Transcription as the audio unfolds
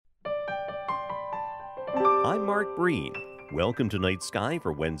I'm Mark Breen. Welcome to Night Sky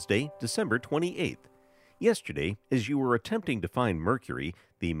for Wednesday, December 28th. Yesterday, as you were attempting to find Mercury,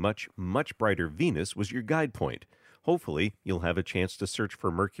 the much brighter Venus was your guide point. Hopefully, you'll have a chance to search for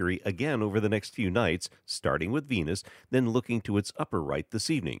Mercury again over the next few nights, starting with Venus, then looking to its upper right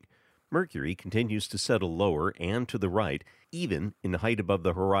this evening. Mercury continues to settle lower and to the right, even in height above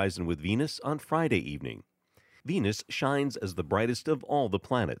the horizon with Venus on Friday evening. Venus shines as the brightest of all the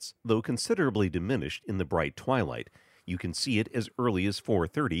planets, though considerably diminished in the bright twilight. You can see it as early as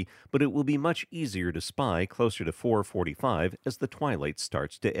 4:30, but it will be much easier to spy closer to 4:45 as the twilight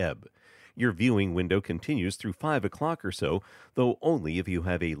starts to ebb. Your viewing window continues through 5 o'clock or so, though only if you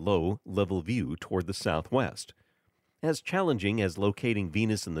have a low, level view toward the southwest. As challenging as locating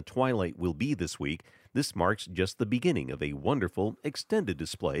Venus in the twilight will be this week, this marks just the beginning of a wonderful, extended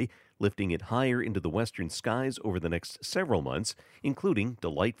display, lifting it higher into the western skies over the next several months, including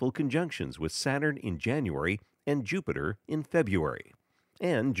delightful conjunctions with Saturn in January and Jupiter in February.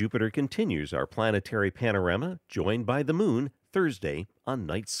 And Jupiter continues our planetary panorama, joined by the Moon Thursday on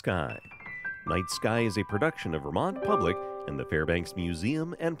Night Sky. Night Sky is a production of Vermont Public and the Fairbanks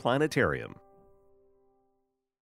Museum and Planetarium.